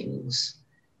things.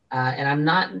 And I'm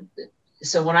not,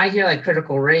 so when I hear like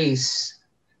critical race,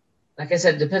 like I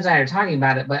said, it depends on how you're talking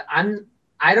about it, but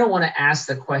I don't want to ask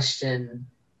the question,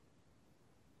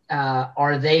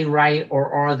 are they right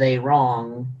or are they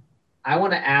wrong? I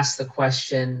want to ask the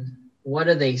question, what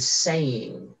are they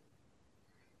saying?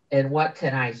 And what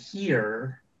can I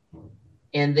hear?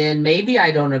 And then maybe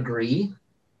I don't agree.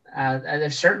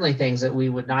 There's certainly things that we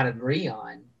would not agree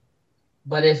on.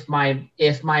 But if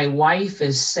my wife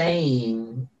is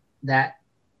saying that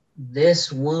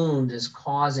this wound is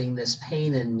causing this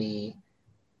pain in me,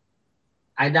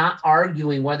 I'm not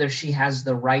arguing whether she has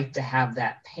the right to have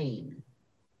that pain.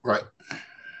 Right.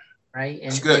 Right.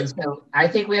 And so I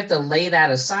think we have to lay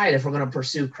that aside if we're going to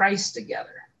pursue Christ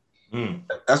together.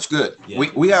 That's good.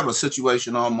 Yeah. We have a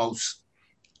situation almost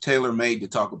tailor-made to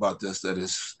talk about this that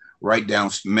is right down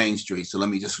Main Street. So let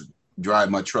me just drive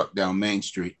my truck down Main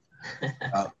Street.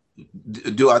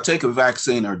 Do I take a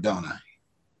vaccine or don't I?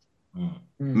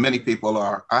 Many people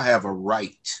are, I have a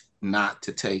right not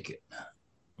to take it.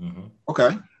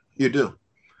 Okay, you do.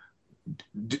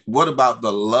 What about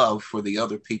the love for the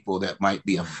other people that might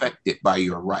be affected by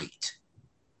your right?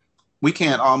 We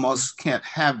almost can't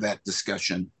have that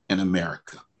discussion in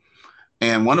America.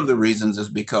 And one of the reasons is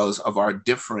because of our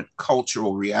different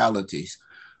cultural realities.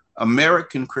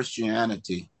 American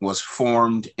Christianity was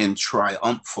formed in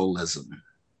triumphalism.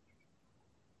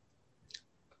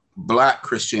 Black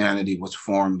Christianity was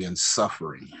formed in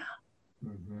suffering.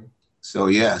 So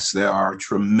yes, there are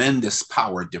tremendous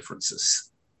power differences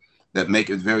that make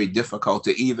it very difficult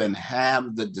to even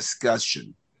have the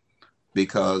discussion,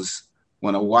 because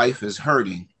when a wife is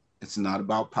hurting, it's not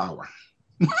about power.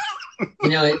 You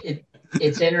know,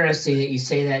 it's interesting that you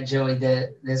say that, Joey.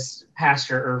 This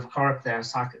pastor Irv Clark that I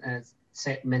was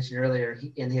mentioned earlier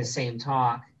in his same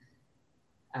talk,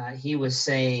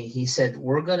 he said,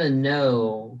 we're going to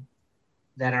know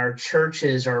that our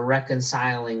churches are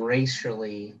reconciling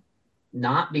racially,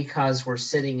 not because we're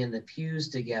sitting in the pews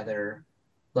together,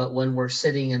 but when we're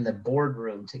sitting in the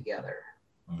boardroom together,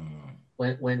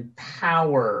 when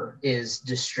power is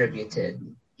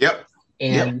distributed. Yep.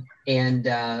 And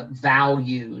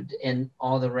valued and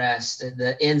all the rest,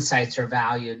 the insights are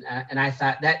valued. And I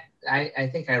thought I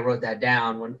think I wrote that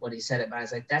down when he said it, but I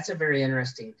was like, that's a very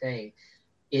interesting thing.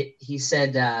 He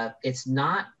said it's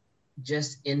not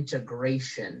just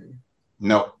integration.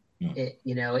 No. It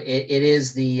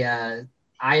is the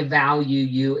I value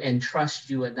you and trust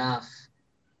you enough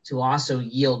to also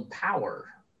yield power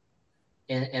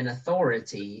and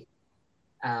authority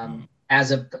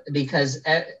because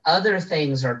other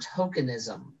things are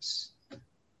tokenisms.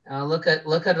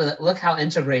 Look how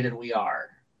integrated we are.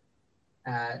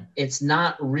 It's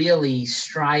not really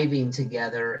striving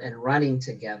together and running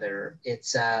together.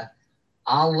 It's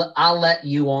I'll let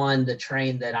you on the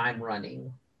train that I'm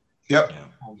running. Yep.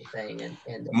 Thing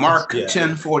and Mark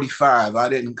 10:45. I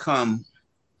didn't come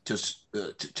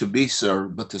to be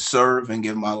served, but to serve and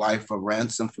give my life a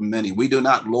ransom for many. We do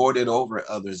not lord it over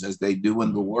others as they do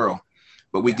in the world,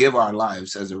 but we give our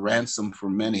lives as a ransom for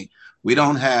many. We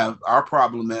don't have, our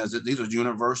problem is that these are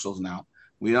universals now.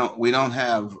 We don't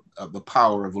have the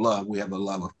power of love. We have a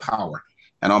love of power.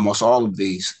 And almost all of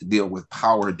these deal with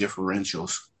power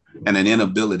differentials and an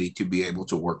inability to be able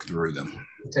to work through them.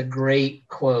 It's a great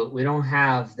quote. We don't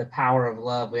have the power of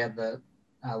love. We have the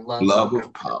love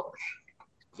of power.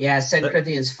 Yeah, 2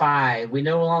 Corinthians 5. We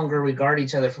no longer regard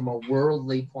each other from a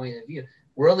worldly point of view.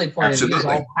 Worldly point Absolutely. of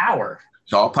view is all power.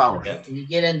 It's all power. Yeah. You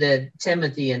get into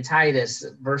Timothy and Titus,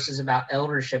 verses about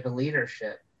eldership and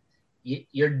leadership.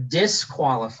 You're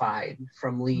disqualified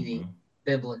from leading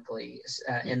biblically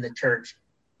in the church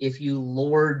if you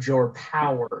lord your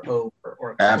power over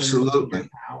or absolutely your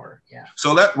power. Yeah.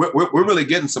 So we're really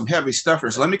getting some heavy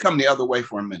stuffers. Let me come the other way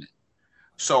for a minute.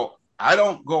 So I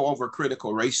don't go over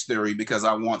critical race theory because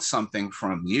I want something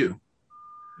from you.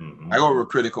 I go over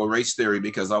critical race theory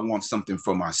because I want something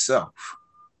for myself.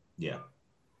 Yeah.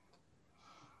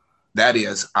 That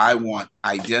is, I want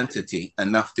identity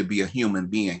enough to be a human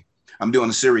being. I'm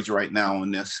doing a series right now on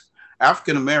this.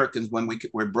 African Americans, when we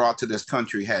were brought to this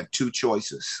country, had two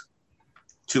choices,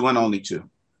 two and only two.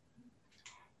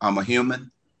 I'm a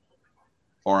human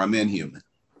or I'm inhuman.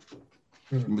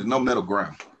 There's no middle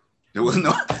ground.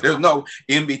 There's no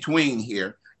in between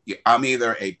here. I'm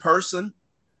either a person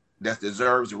that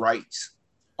deserves rights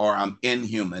or I'm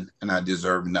inhuman and I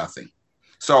deserve nothing.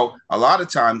 So a lot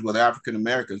of times with African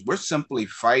Americans, we're simply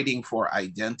fighting for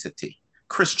identity,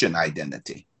 Christian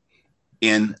identity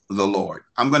in the Lord.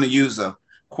 I'm going to use a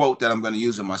quote that I'm going to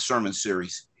use in my sermon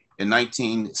series. In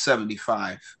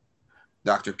 1975,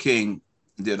 Dr. King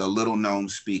did a little known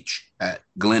speech at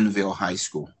Glenville High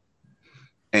School.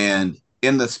 And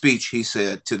in the speech, he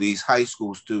said to these high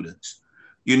school students,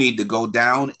 you need to go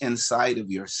down inside of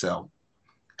yourself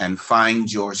and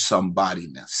find your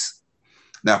somebodyness.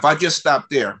 Now, if I just stop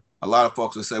there, a lot of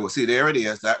folks will say, well, see, there it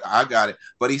is. I got it.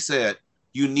 But he said,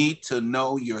 you need to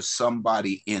know you're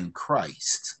somebody in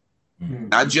Christ,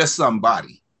 not just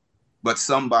somebody, but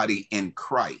somebody in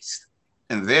Christ.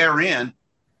 And therein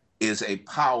is a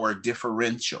power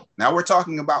differential. Now we're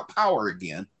talking about power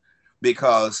again,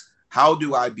 because how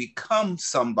do I become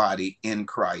somebody in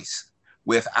Christ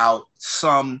without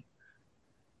some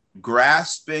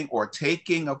grasping or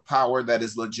taking of power that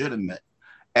is legitimate,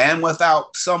 and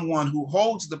without someone who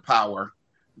holds the power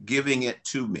giving it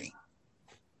to me?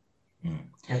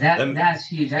 And that's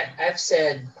huge. I've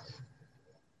said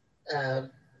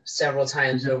several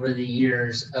times over the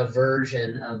years a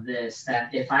version of this,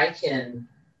 that if I can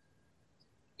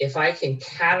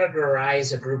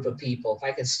categorize a group of people, if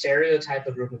I can stereotype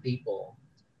a group of people,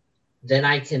 then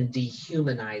I can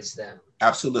dehumanize them.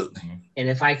 Absolutely. And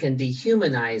if I can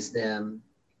dehumanize them,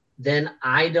 then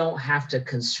I don't have to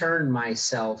concern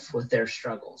myself with their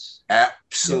struggles.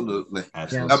 Absolutely. Yeah.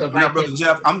 Absolutely. So now Brother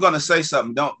Jeff, I'm going to say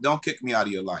something. Don't kick me out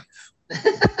of your life.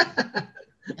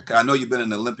 Okay, I know you've been in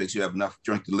the Olympics. You have enough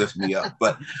drink to lift me up.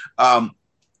 But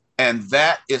and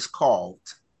that is called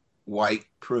white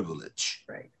privilege.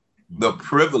 Right. The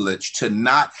privilege to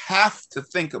not have to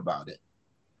think about it,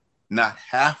 not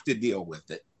have to deal with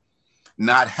it,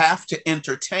 not have to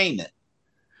entertain it.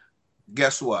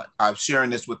 Guess what? I'm sharing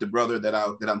this with the brother that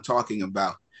I'm talking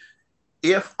about.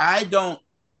 If I don't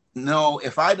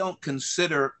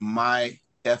consider my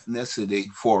ethnicity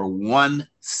for 1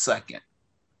 second,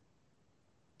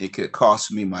 it could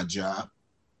cost me my job.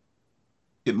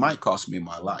 It might cost me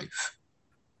my life.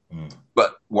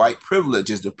 But white privilege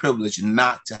is the privilege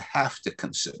not to have to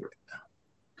consider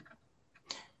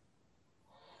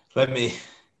it.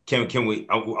 Can we,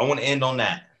 I want to end on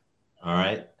that. All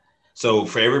right. So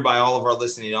for everybody, all of our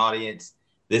listening audience,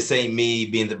 this ain't me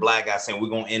being the black guy saying we're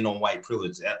going to end on white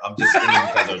privilege. I'm just ending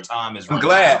because our time is running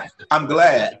out. I'm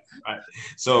glad. Right.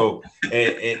 So,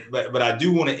 but I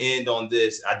do want to end on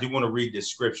this. I do want to read this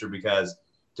scripture because,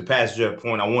 to Pastor Jeff's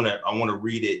point, I want to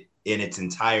read it in its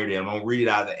entirety. I'm going to read it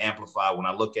out of the Amplified. When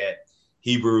I look at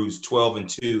Hebrews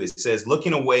 12:2, it says,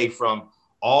 looking away from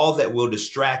all that will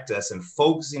distract us and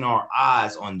focusing our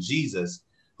eyes on Jesus,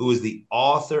 who is the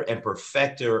author and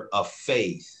perfecter of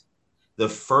faith, the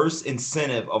first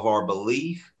incentive of our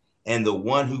belief and the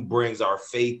one who brings our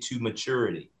faith to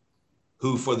maturity,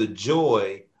 who for the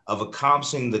joy of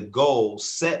accomplishing the goal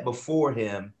set before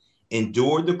him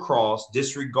endured the cross,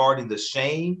 disregarding the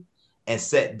shame, and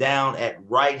sat down at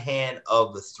right hand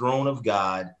of the throne of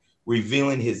God,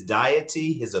 revealing his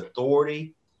deity, his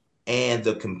authority, and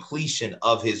the completion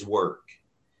of his work.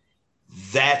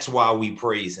 That's why we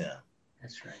praise him.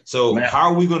 That's right. So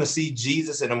how are we going to see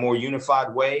Jesus in a more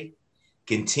unified way?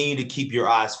 Continue to keep your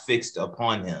eyes fixed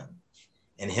upon him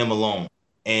and him alone.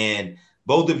 And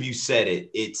both of you said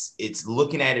it. It's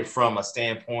looking at it from a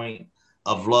standpoint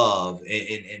of love.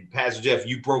 And Pastor Jeff,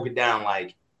 you broke it down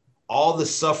like all the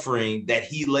suffering that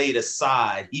he laid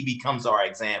aside, he becomes our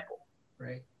example.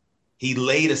 Right. He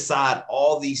laid aside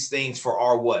all these things for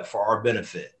our what? For our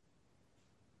benefit.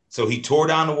 So he tore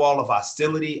down the wall of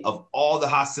hostility, of all the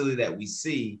hostility that we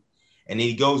see. And then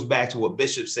he goes back to what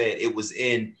Bishop said.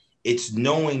 It's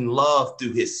knowing love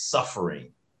through his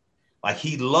suffering. Like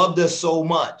he loved us so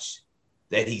much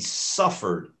that he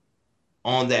suffered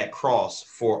on that cross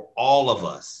for all of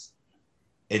us.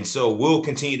 And so we'll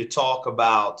continue to talk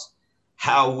about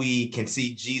how we can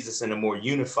see Jesus in a more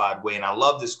unified way. And I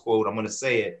love this quote. I'm going to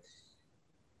say it.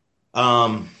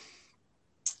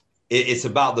 It's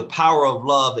about the power of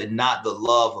love and not the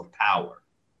love of power.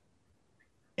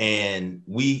 And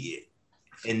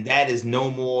that is no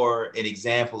more an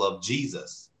example of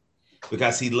Jesus,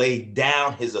 because he laid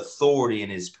down his authority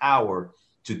and his power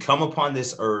to come upon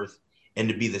this earth and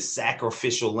to be the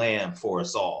sacrificial lamb for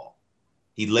us all.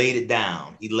 He laid it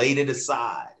down. He laid it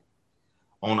aside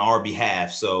on our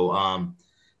behalf. So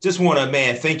just want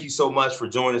to, thank you so much for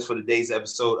joining us for today's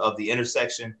episode of The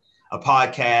Intersection, a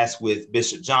podcast with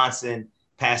Bishop Johnson,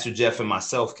 Pastor Jeff, and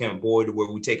myself, Kent Boyd,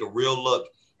 where we take a real look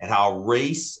at how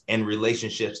race and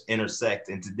relationships intersect.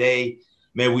 And today,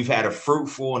 we've had a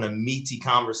fruitful and a meaty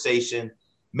conversation.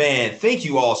 Thank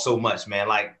you all so much, man.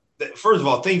 Like, first of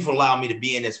all, thank you for allowing me to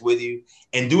be in this with you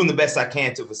and doing the best I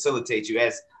can to facilitate you.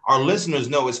 As our listeners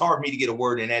know, it's hard for me to get a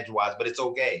word in edgewise, but it's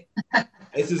okay.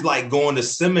 This is like going to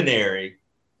seminary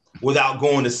without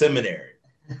going to seminary.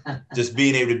 Just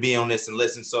being able to be on this and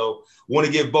listen. So want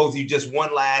to give both of you just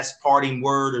one last parting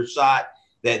word or shot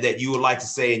that you would like to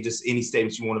say, and just any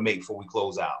statements you want to make before we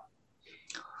close out.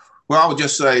 Well, I would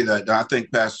just say that I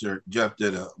think Pastor Jeff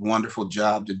did a wonderful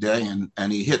job today,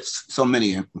 and he hits so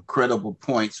many incredible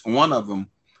points. One of them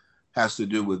has to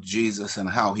do with Jesus and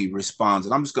how he responds.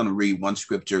 And I'm just going to read one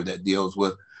scripture that deals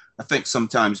with, I think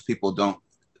sometimes people don't,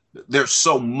 there's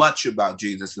so much about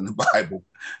Jesus in the Bible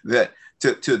that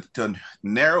to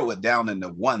narrow it down into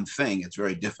one thing, it's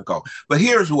very difficult. But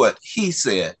here's what he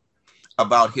said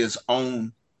about his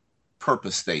own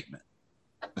purpose statement.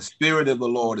 The Spirit of the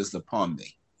Lord is upon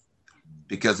me,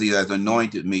 because he has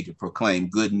anointed me to proclaim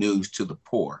good news to the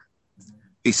poor.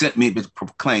 He sent me to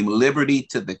proclaim liberty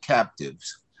to the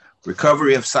captives,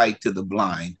 recovery of sight to the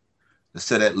blind, to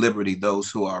set at liberty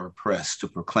those who are oppressed, to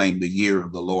proclaim the year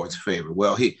of the Lord's favor.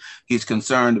 Well, he's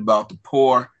concerned about the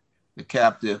poor, the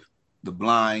captive, the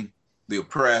blind, the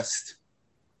oppressed.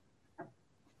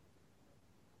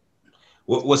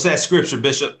 What's that scripture,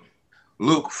 Bishop?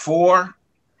 Luke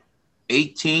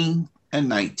 4:18 and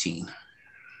 19.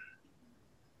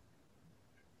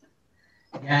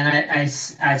 And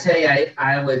I tell you,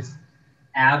 I would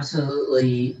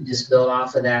absolutely just build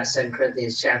off of that, 2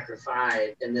 Corinthians chapter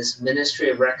 5. And this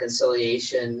ministry of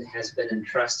reconciliation has been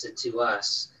entrusted to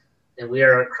us. And we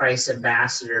are Christ's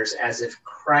ambassadors, as if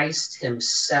Christ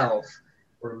himself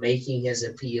were making his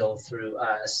appeal through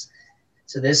us.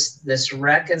 So this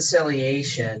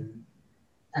reconciliation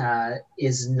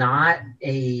is not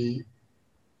a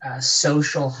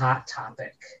social hot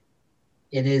topic.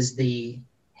 It is the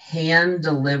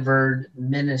hand-delivered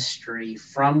ministry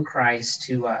from Christ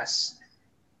to us.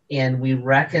 And we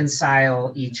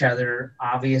reconcile each other,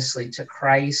 obviously, to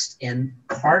Christ. And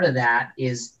part of that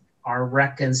is our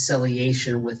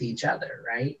reconciliation with each other,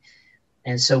 right?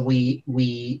 And so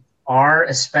we are,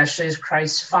 especially as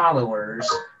Christ's followers,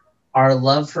 our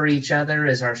love for each other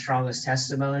is our strongest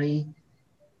testimony.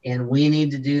 And we need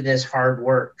to do this hard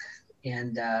work.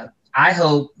 And I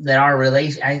hope that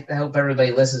I hope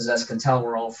everybody listens to us can tell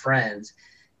we're all friends.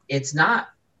 It's not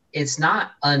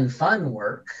unfun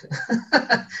work.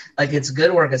 Like, it's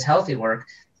good work, it's healthy work,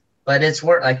 but it's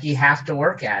work. Like, you have to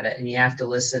work at it, and you have to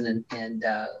listen and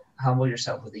humble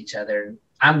yourself with each other.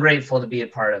 I'm grateful to be a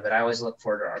part of it. I always look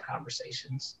forward to our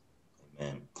conversations.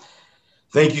 Amen.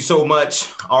 Thank you so much,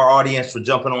 our audience, for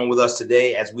jumping on with us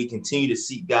today as we continue to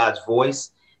seek God's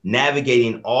voice,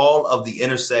 navigating all of the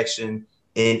intersection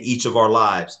in each of our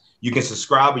lives. You can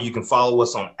subscribe or you can follow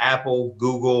us on Apple,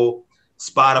 Google,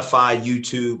 Spotify,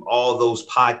 YouTube, all those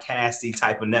podcasty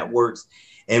type of networks.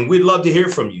 And we'd love to hear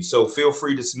from you. So feel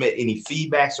free to submit any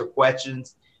feedbacks or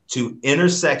questions to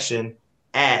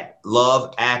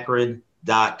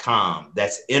intersection@loveakron.com.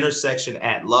 That's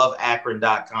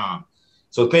intersection@loveakron.com.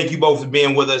 So thank you both for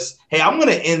being with us. Hey, I'm going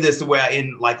to end this the way I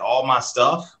end like all my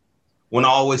stuff. When I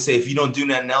always say, if you don't do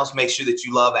nothing else, make sure that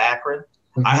you love Akron.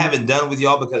 Mm-hmm. I haven't done it with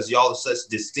y'all because y'all are such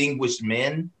distinguished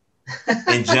men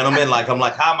and gentlemen. Like, I'm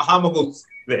like, how am I going to say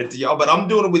that to y'all? But I'm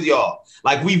doing it with y'all.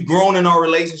 Like, we've grown in our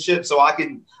relationship, so I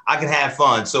can have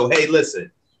fun. So, hey,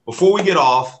 listen, before we get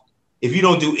off, if you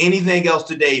don't do anything else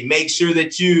today, make sure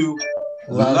that you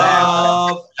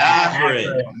love Akron.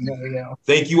 There we go.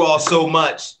 Thank you all so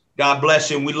much. God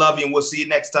bless you. And we love you. And we'll see you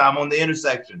next time on The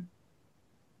Intersection.